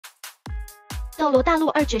斗罗大陆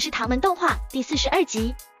2绝世唐门动画第42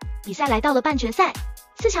集，比赛来到了半决赛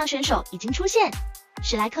，4强选手已经出现。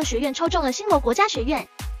史莱克学院抽中了星罗国家学院，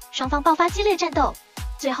双方爆发激烈战斗，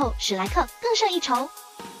最后史莱克更胜一筹。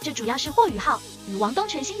这主要是霍雨浩与王东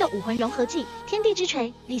全新的武魂融合技天地之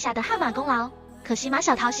锤立下的汗马功劳。可惜马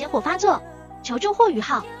小桃邪火发作，求助霍雨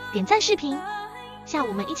浩，点赞视频。下午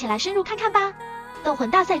我们一起来深入看看吧。斗魂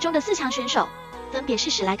大赛中的4强选手分别是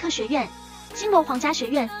史莱克学院、星罗皇家学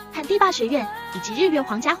院和帝霸学院以及日月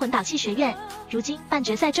皇家魂导器学院。如今半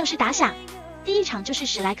决赛正式打响，第一场就是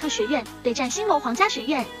史莱克学院对战星罗皇家学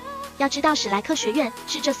院。要知道史莱克学院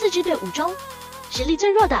是这4支队伍中实力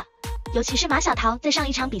最弱的，尤其是马小桃在上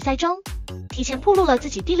一场比赛中提前暴露了自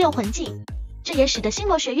己第6魂技，这也使得星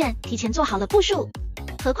罗学院提前做好了部署。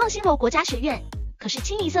何况星罗国家学院可是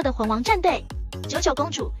清一色的魂王战队，99公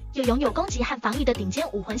主又拥有攻击和防御的顶尖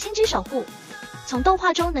武魂星之守护。从动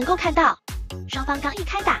画中能够看到，双方刚一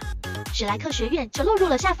开打，史莱克学院就落入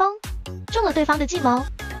了下风，中了对方的计谋。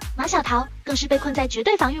马小桃更是被困在绝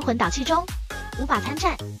对防御魂导器中，无法参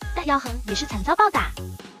战。但耀恒也是惨遭暴打。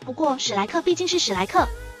不过史莱克毕竟是史莱克，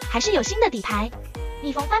还是有新的底牌，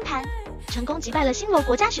逆风翻盘，成功击败了星罗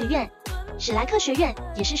国家学院。史莱克学院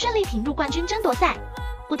也是顺利挺入冠军争夺赛。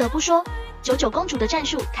不得不说，99公主的战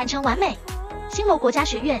术堪称完美。星罗国家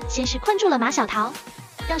学院先是困住了马小桃，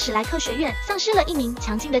让史莱克学院丧失了一名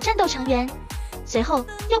强劲的战斗成员，随后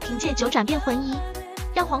又凭借9转变魂仪，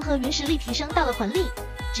让黄河云实力提升到了魂力，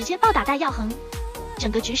直接暴打戴耀恒。整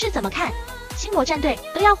个局势怎么看，星罗战队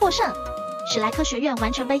都要获胜，史莱克学院完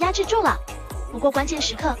全被压制住了。不过关键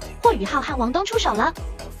时刻，霍雨浩和王东出手了。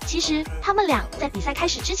其实他们俩在比赛开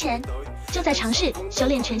始之前就在尝试修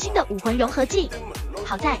炼全新的武魂融合技，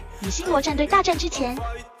好在与星罗战队大战之前，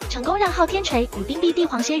成功让昊天锤与冰碧帝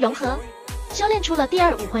皇蝎融合，修炼出了第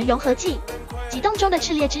2武魂融合技极动中的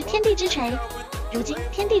炽烈之天地之锤。如今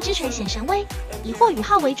天地之锤显神威，以霍雨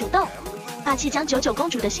浩为主动，霸气将99公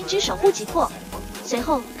主的星之守护击破，随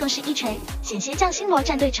后更是一锤险些将星罗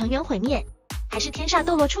战队成员毁灭，还是天煞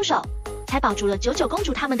斗罗出手，才保住了99公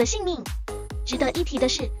主他们的性命。值得一提的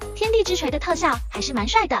是，天地之锤的特效还是蛮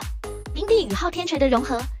帅的，冰帝与昊天锤的融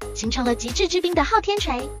合，形成了极致之冰的昊天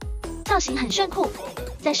锤，造型很炫酷。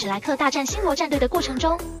在史莱克大战星罗战队的过程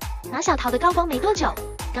中，马小桃的高光没多久，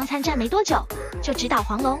刚参战没多久就直捣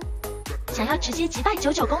黄龙，想要直接击败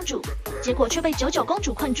99公主，结果却被99公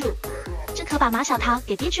主困住，这可把马小桃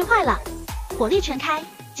给憋屈坏了，火力全开，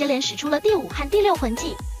接连使出了第5和第6魂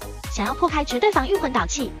技，想要破开绝对防御魂导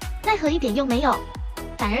器，奈何一点用没有，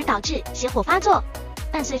反而导致邪火发作，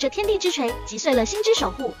伴随着天地之锤击碎了星之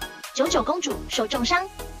守护，99公主受重伤，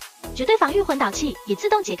绝对防御魂导器也自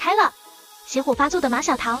动解开了。邪火发作的马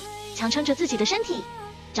小桃强撑着自己的身体，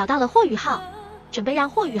找到了霍雨浩，准备让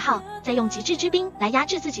霍雨浩再用极致之冰来压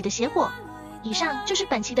制自己的邪火。以上就是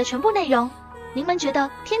本期的全部内容，您们觉得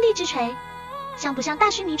天地之锤像不像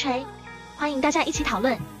大须弥锤？欢迎大家一起讨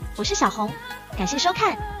论。我是小红，感谢收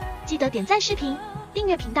看，记得点赞视频，订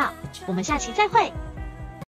阅频道，我们下期再会。